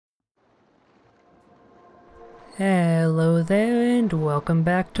Hello there and welcome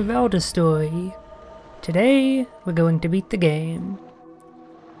back to Valdis Story. Today, we're going to beat the game.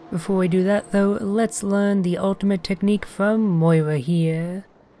 Before we do that though, let's learn the ultimate technique from Moira here.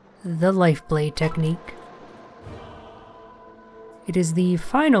 The Life Blade technique. It is the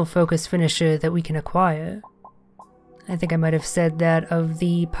final focus finisher that we can acquire. I think I might have said that of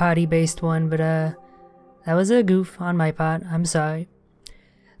the party-based one, but that was a goof on my part, I'm sorry.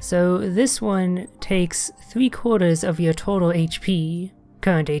 So this one takes 3/4 of your total HP,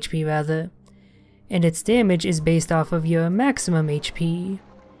 current HP rather, and its damage is based off of your maximum HP.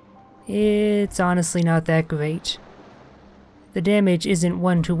 It's honestly not that great. The damage isn't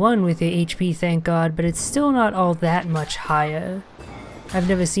 1-to-1 with your HP, thank God, but it's still not all that much higher. I've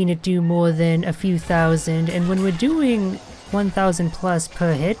never seen it do more than a few thousand, and when we're doing 1,000 plus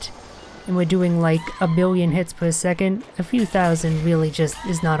per hit, and we're doing like a billion hits per second, a few thousand really just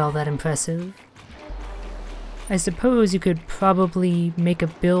is not all that impressive. I suppose you could probably make a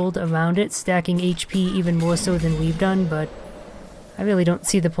build around it, stacking HP even more so than we've done, but I really don't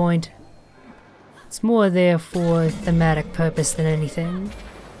see the point. It's more there for thematic purpose than anything.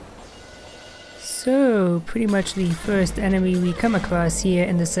 So, pretty much the first enemy we come across here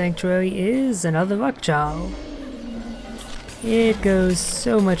in the sanctuary is another Rockjaw. It goes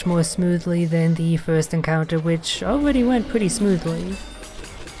so much more smoothly than the first encounter, which already went pretty smoothly.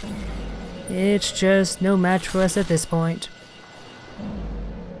 It's just no match for us at this point.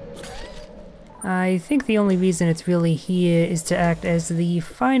 I think the only reason it's really here is to act as the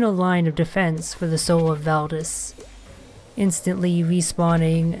final line of defense for the soul of Valdis, instantly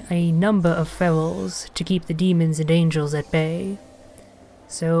respawning a number of ferals to keep the demons and angels at bay.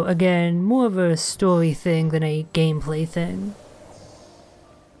 So again, more of a story thing than a gameplay thing.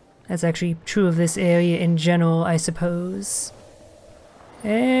 That's actually true of this area in general, I suppose.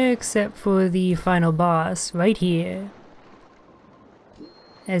 Except for the final boss, right here.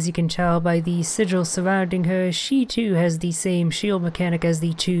 As you can tell by the sigil surrounding her, she too has the same shield mechanic as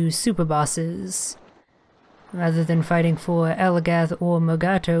the two super bosses. Rather than fighting for Alagath or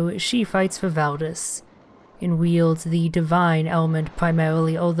Morgato, she fights for Valdis, and wields the divine element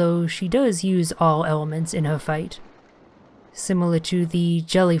primarily, although she does use all elements in her fight. Similar to the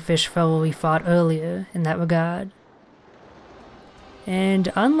jellyfish fellow we fought earlier in that regard.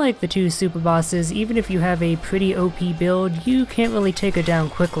 And unlike the two super bosses, even if you have a pretty OP build, you can't really take her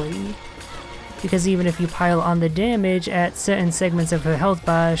down quickly. Because even if you pile on the damage at certain segments of her health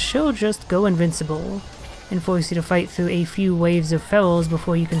bar, she'll just go invincible, and force you to fight through a few waves of ferals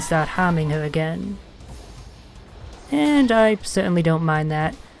before you can start harming her again. And I certainly don't mind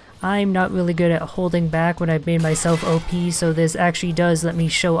that. I'm not really good at holding back when I've made myself OP, so this actually does let me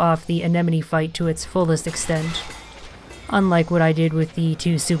show off the anemone fight to its fullest extent. Unlike what I did with the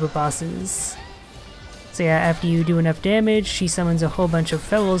two super bosses. So yeah, after you do enough damage, she summons a whole bunch of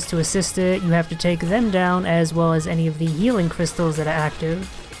ferals to assist her. You have to take them down, as well as any of the healing crystals that are active,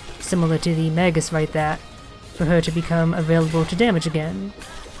 similar to the Magus right that, for her to become available to damage again.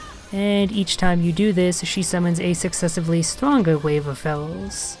 And each time you do this, she summons a successively stronger wave of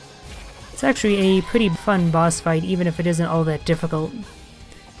ferals. It's actually a pretty fun boss fight, even if it isn't all that difficult.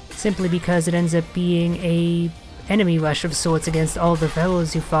 Simply because it ends up being a enemy rush of sorts against all the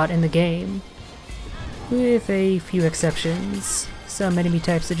ferals you fought in the game. With a few exceptions. Some enemy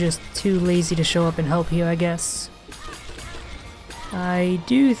types are just too lazy to show up and help here, I guess. I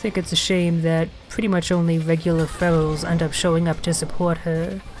do think it's a shame that pretty much only regular ferals end up showing up to support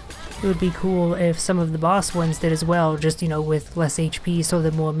her. It would be cool if some of the boss ones did as well, just, you know, with less HP so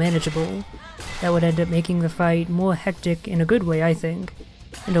they're more manageable. That would end up making the fight more hectic in a good way, I think,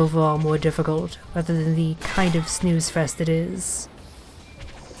 and overall more difficult, rather than the kind of snooze fest it is.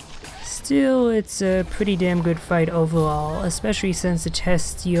 Still, it's a pretty damn good fight overall, especially since it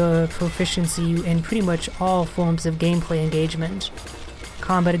tests your proficiency in pretty much all forms of gameplay engagement.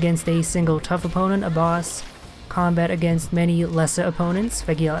 Combat against a single tough opponent, a boss, combat against many lesser opponents,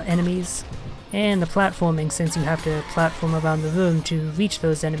 regular enemies, and the platforming, since you have to platform around the room to reach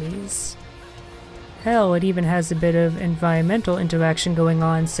those enemies. Hell, it even has a bit of environmental interaction going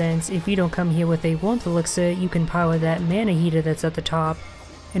on, since if you don't come here with a warmth elixir, you can power that mana heater that's at the top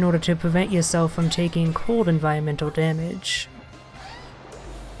in order to prevent yourself from taking cold environmental damage.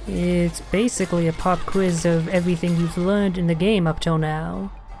 It's basically a pop quiz of everything you've learned in the game up till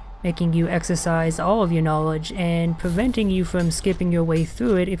now, making you exercise all of your knowledge and preventing you from skipping your way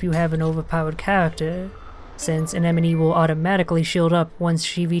through it if you have an overpowered character, since Anemone will automatically shield up once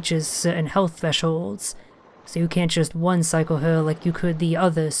she reaches certain health thresholds, so you can't just one-cycle her like you could the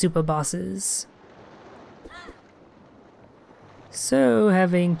other super bosses. So,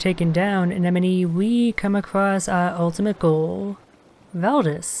 having taken down Anemone, we come across our ultimate goal,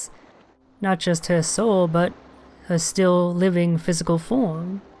 Valdis. Not just her soul, but her still living physical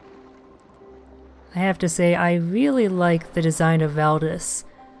form. I have to say, I really like the design of Valdis.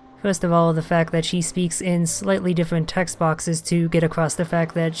 First of all, the fact that she speaks in slightly different text boxes to get across the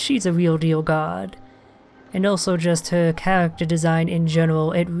fact that she's a real deal god. And also just her character design in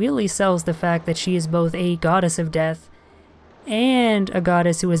general, it really sells the fact that she is both a goddess of death and a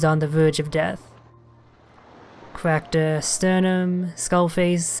goddess who is on the verge of death. Cracked sternum, skull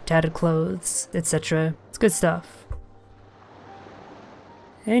face, tattered clothes, etc. It's good stuff.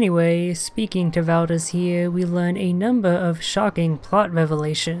 Anyway, speaking to Valdis here, we learn a number of shocking plot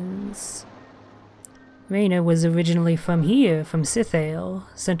revelations. Reina was originally from here, from Sithale,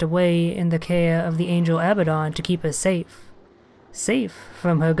 sent away in the care of the angel Abaddon to keep her safe. Safe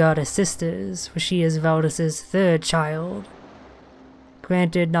from her goddess sisters, for she is Valdis's third child.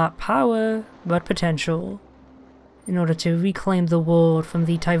 Granted not power, but potential, in order to reclaim the world from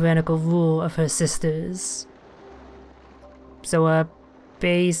the tyrannical rule of her sisters. So,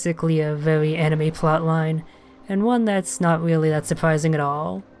 basically a very anime plotline, and one that's not really that surprising at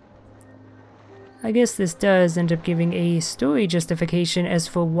all. I guess this does end up giving a story justification as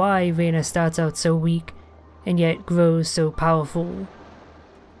for why Reina starts out so weak, and yet grows so powerful.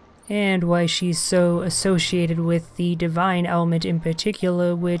 And why she's so associated with the divine element in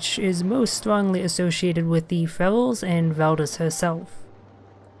particular, which is most strongly associated with the Ferals and Valdis herself.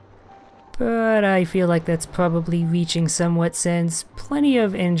 But I feel like that's probably reaching somewhat, since plenty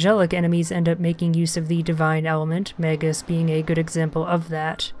of angelic enemies end up making use of the divine element, Magus being a good example of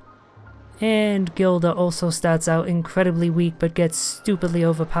that. And Gilda also starts out incredibly weak but gets stupidly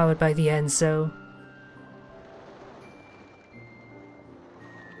overpowered by the end, so...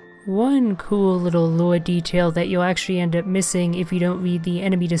 One cool little lore detail that you'll actually end up missing if you don't read the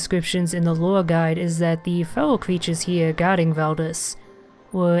enemy descriptions in the lore guide is that the feral creatures here guarding Valdis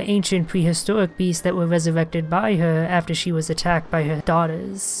were ancient prehistoric beasts that were resurrected by her after she was attacked by her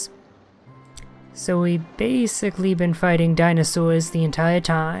daughters. So we've basically been fighting dinosaurs the entire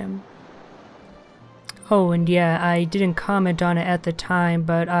time. Oh, and yeah, I didn't comment on it at the time,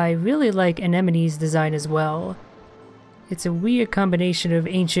 but I really like Anemone's design as well. It's a weird combination of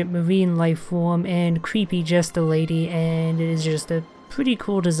ancient marine life form and creepy jester lady, and it is just a pretty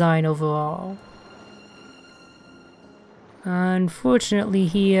cool design overall. Unfortunately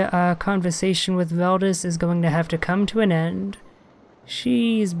here, our conversation with Valdis is going to have to come to an end.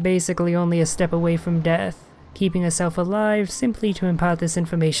 She's basically only a step away from death, keeping herself alive simply to impart this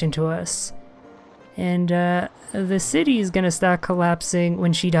information to us. And the city is gonna start collapsing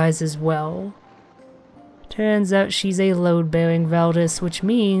when she dies as well. Turns out she's a load-bearing Valdis, which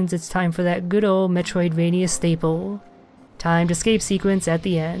means it's time for that good old Metroidvania staple. Timed escape sequence at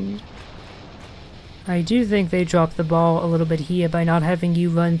the end. I do think they dropped the ball a little bit here by not having you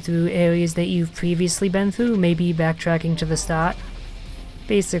run through areas that you've previously been through, maybe backtracking to the start.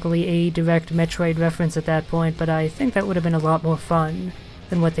 Basically a direct Metroid reference at that point, but I think that would have been a lot more fun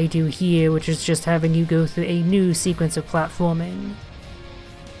than what they do here, which is just having you go through a new sequence of platforming.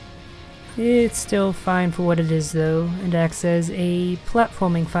 It's still fine for what it is though, and acts as a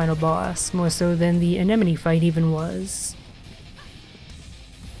platforming final boss, more so than the Anemone fight even was.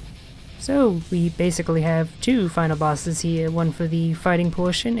 So we basically have two final bosses here, one for the fighting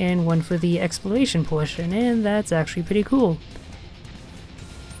portion and one for the exploration portion, and that's actually pretty cool.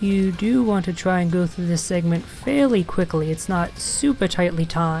 You do want to try and go through this segment fairly quickly, it's not super tightly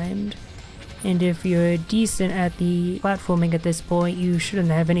timed. And if you're decent at the platforming at this point, you shouldn't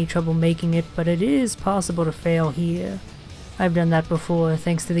have any trouble making it, but it is possible to fail here. I've done that before,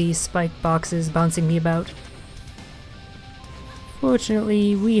 thanks to these spike boxes bouncing me about.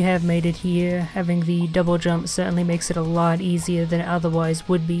 Fortunately, we have made it here. Having the double jump certainly makes it a lot easier than it otherwise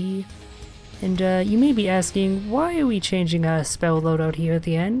would be. And you may be asking, why are we changing our spell loadout here at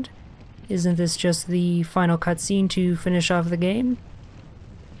the end? Isn't this just the final cutscene to finish off the game?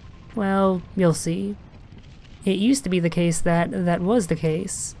 Well, you'll see. It used to be the case that that was the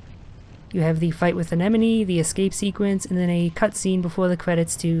case. You have the fight with Anemone, the escape sequence, and then a cutscene before the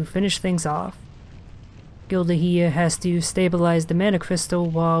credits to finish things off. Gilda here has to stabilize the mana crystal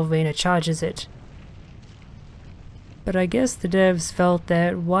while Reina charges it. But I guess the devs felt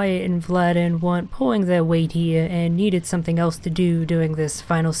that Wyatt and Vladin weren't pulling their weight here and needed something else to do during this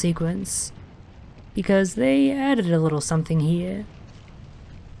final sequence, because they added a little something here.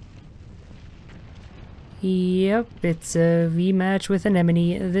 Yep, it's a rematch with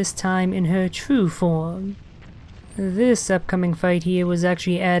Anemone, this time in her true form. This upcoming fight here was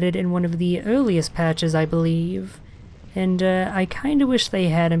actually added in one of the earliest patches, I believe, And I kinda wish they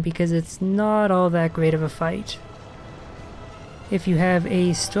hadn't because it's not all that great of a fight. If you have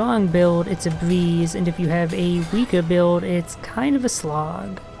a strong build, it's a breeze, and if you have a weaker build, it's kind of a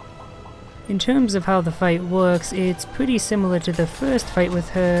slog. In terms of how the fight works, it's pretty similar to the first fight with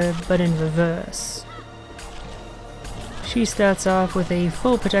her, but in reverse. She starts off with a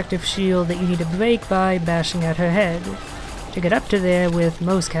full protective shield that you need to break by bashing at her head. To get up to there with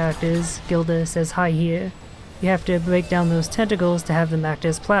most characters, Gilda says hi here, you have to break down those tentacles to have them act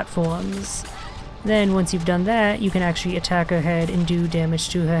as platforms. Then once you've done that, you can actually attack her head and do damage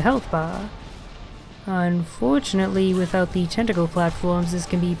to her health bar. Unfortunately, without the tentacle platforms, this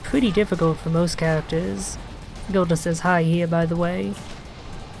can be pretty difficult for most characters. Gilda says hi here, by the way.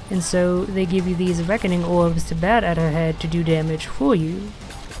 And so they give you these reckoning orbs to bat at her head to do damage for you.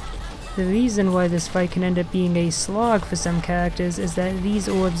 The reason why this fight can end up being a slog for some characters is that these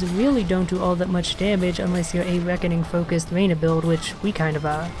orbs really don't do all that much damage unless you're a reckoning focused Reina build, which we kind of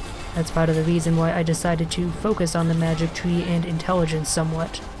are. That's part of the reason why I decided to focus on the magic tree and intelligence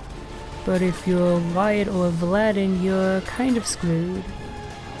somewhat. But if you're Wyatt or Vladin, you're kind of screwed.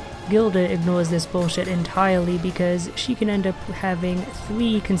 Gilda ignores this bullshit entirely because she can end up having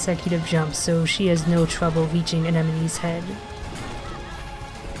 3 consecutive jumps, so she has no trouble reaching an enemy's head.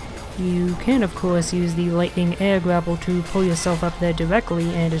 You can of course use the lightning air grapple to pull yourself up there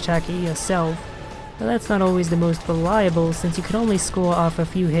directly and attack it yourself, but that's not always the most reliable since you can only score off a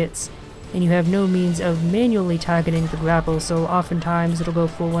few hits, and you have no means of manually targeting the grapple, so oftentimes it'll go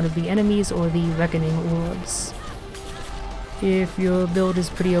for one of the enemies or the reckoning orbs. If your build is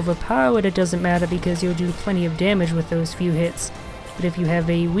pretty overpowered, it doesn't matter because you'll do plenty of damage with those few hits, but if you have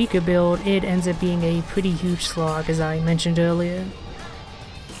a weaker build, it ends up being a pretty huge slog, as I mentioned earlier.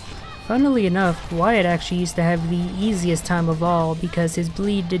 Funnily enough, Wyatt actually used to have the easiest time of all because his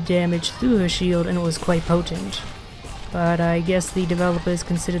bleed did damage through her shield and it was quite potent. But I guess the developers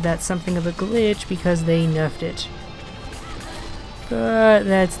considered that something of a glitch because they nerfed it. But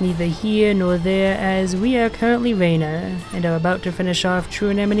that's neither here nor there, as we are currently Reina, and are about to finish off True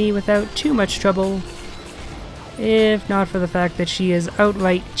Anemone without too much trouble. If not for the fact that she is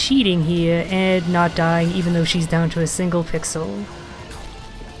outright cheating here and not dying even though she's down to a single pixel.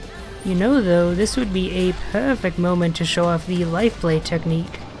 You know though, this would be a perfect moment to show off the Lifeblade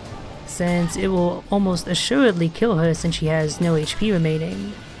technique, since it will almost assuredly kill her since she has no HP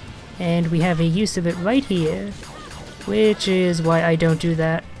remaining. And we have a use of it right here, which is why I don't do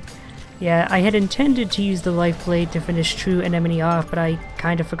that. Yeah, I had intended to use the Lifeblade to finish True Anemone off, but I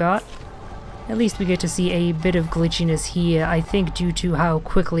kinda forgot. At least we get to see a bit of glitchiness here, I think due to how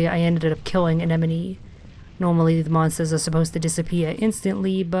quickly I ended up killing Anemone. Normally the monsters are supposed to disappear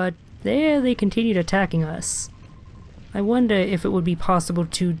instantly, but there they continued attacking us. I wonder if it would be possible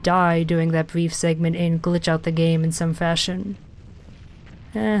to die during that brief segment and glitch out the game in some fashion.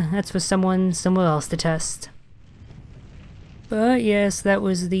 That's for someone somewhere else to test. But yes, that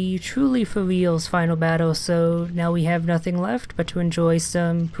was the truly for reals final battle, so now we have nothing left but to enjoy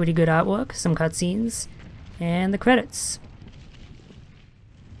some pretty good artwork, some cutscenes, and the credits.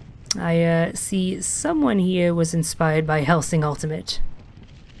 I see someone here was inspired by Hellsing Ultimate.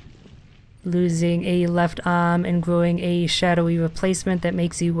 Losing a left arm and growing a shadowy replacement that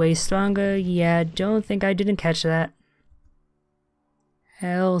makes you way stronger? Yeah, don't think I didn't catch that.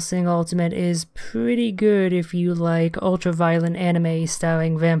 Hellsing Ultimate is pretty good if you like ultra-violent anime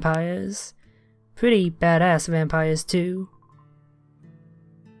starring vampires. Pretty badass vampires too.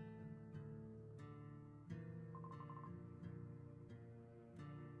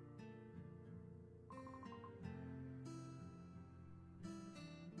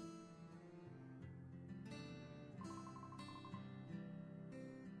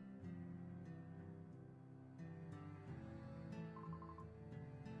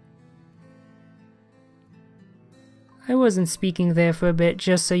 I wasn't speaking there for a bit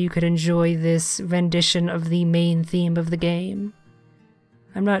just so you could enjoy this rendition of the main theme of the game.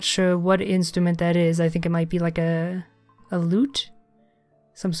 I'm not sure what instrument that is. I think it might be like a lute?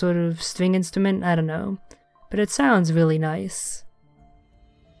 Some sort of string instrument? I don't know. But it sounds really nice.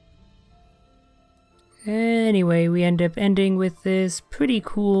 Anyway, we end up ending with this pretty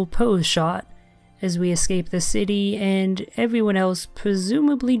cool pose shot as we escape the city and everyone else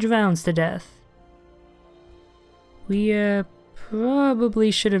presumably drowns to death. We probably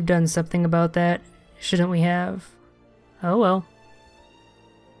should have done something about that, shouldn't we have? Oh well.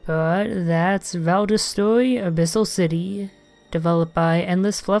 But that's Valdis Story, Abyssal City, developed by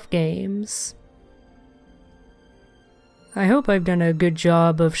Endless Fluff Games. I hope I've done a good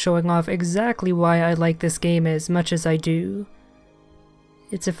job of showing off exactly why I like this game as much as I do.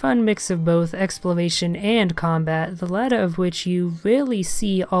 It's a fun mix of both exploration and combat, the latter of which you rarely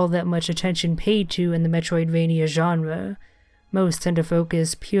see all that much attention paid to in the Metroidvania genre. Most tend to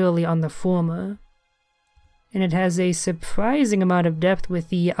focus purely on the former. And it has a surprising amount of depth with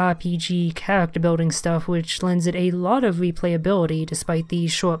the RPG character building stuff, which lends it a lot of replayability despite the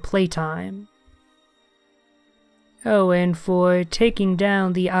short playtime. Oh, and for taking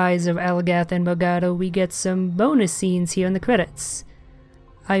down the eyes of Alagath and Morgado, we get some bonus scenes here in the credits.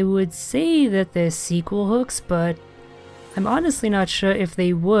 I would say that they're sequel hooks, but I'm honestly not sure if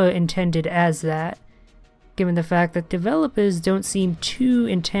they were intended as that, given the fact that developers don't seem too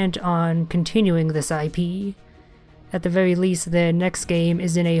intent on continuing this IP. At the very least, their next game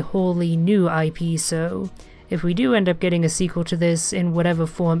is in a wholly new IP, so if we do end up getting a sequel to this in whatever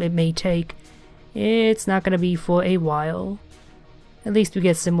form it may take, it's not going to be for a while. At least we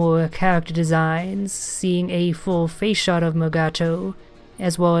get some more character designs, seeing a full face shot of Morgado,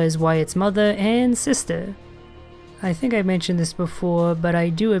 as well as Wyatt's mother and sister. I think I mentioned this before, but I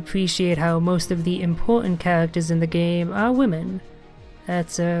do appreciate how most of the important characters in the game are women.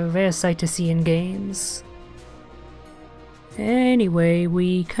 That's a rare sight to see in games. Anyway,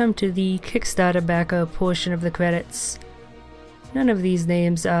 we come to the Kickstarter backer portion of the credits. None of these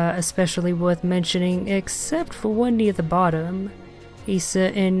names are especially worth mentioning except for one near the bottom, a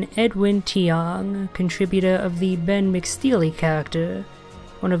certain Edwin Tiong, contributor of the Ben McSteely character,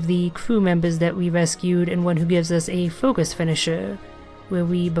 one of the crew members that we rescued and one who gives us a focus finisher, where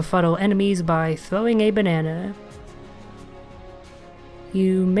we befuddle enemies by throwing a banana.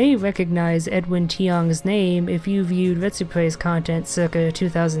 You may recognize Edwin Tiong's name if you viewed Retsupre's content circa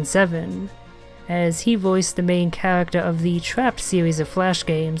 2007, as he voiced the main character of the Trapped series of Flash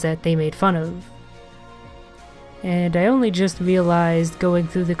games that they made fun of. And I only just realized going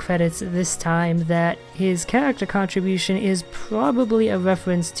through the credits this time that his character contribution is probably a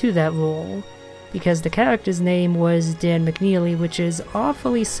reference to that role, because the character's name was Dan McNeely, which is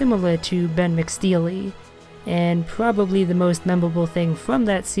awfully similar to Ben McSteely, and probably the most memorable thing from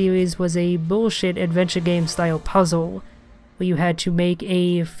that series was a bullshit adventure game style puzzle, where you had to make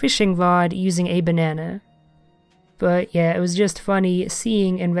a fishing rod using a banana. But yeah, it was just funny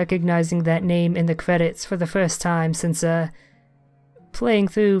seeing and recognizing that name in the credits for the first time, since playing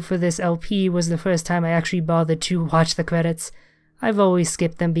through for this LP was the first time I actually bothered to watch the credits. I've always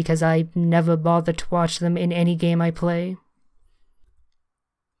skipped them because I never bothered to watch them in any game I play.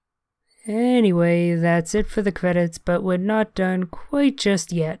 Anyway, that's it for the credits, but we're not done quite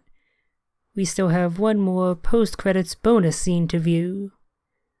just yet. We still have one more post-credits bonus scene to view.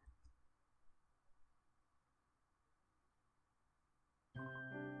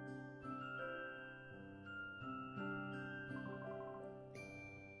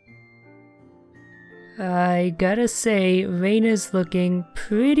 I gotta say, Reina's looking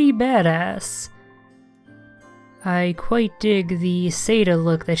pretty badass. I quite dig the satyr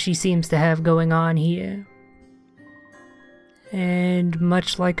look that she seems to have going on here. And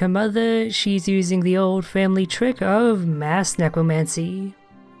much like her mother, she's using the old family trick of mass necromancy.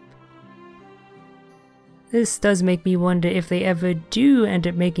 This does make me wonder if they ever do end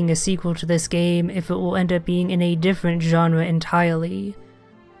up making a sequel to this game, if it will end up being in a different genre entirely.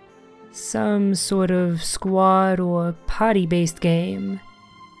 Some sort of squad or party-based game,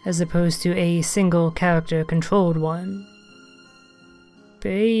 as opposed to a single character controlled one.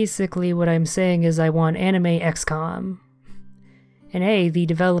 Basically what I'm saying is I want anime XCOM. And hey, the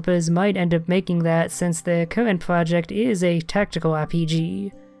developers might end up making that since their current project is a tactical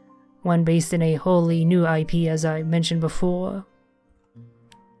RPG, one based in a wholly new IP as I mentioned before.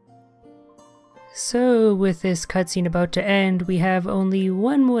 So with this cutscene about to end, we have only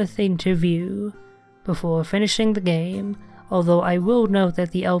one more thing to view before finishing the game, although I will note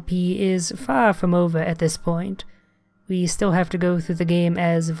that the LP is far from over at this point. We still have to go through the game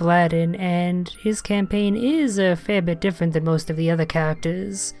as Vladin, and his campaign is a fair bit different than most of the other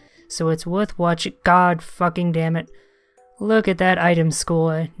characters, so it's worth watching. God fucking damn it. Look at that item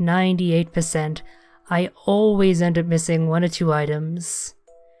score, 98%. I always end up missing one or two items.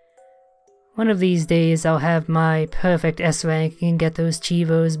 One of these days I'll have my perfect S rank and get those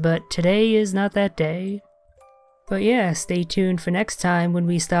Chivos, but today is not that day. But yeah, stay tuned for next time when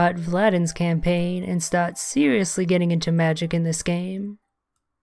we start Vladin's campaign and start seriously getting into magic in this game.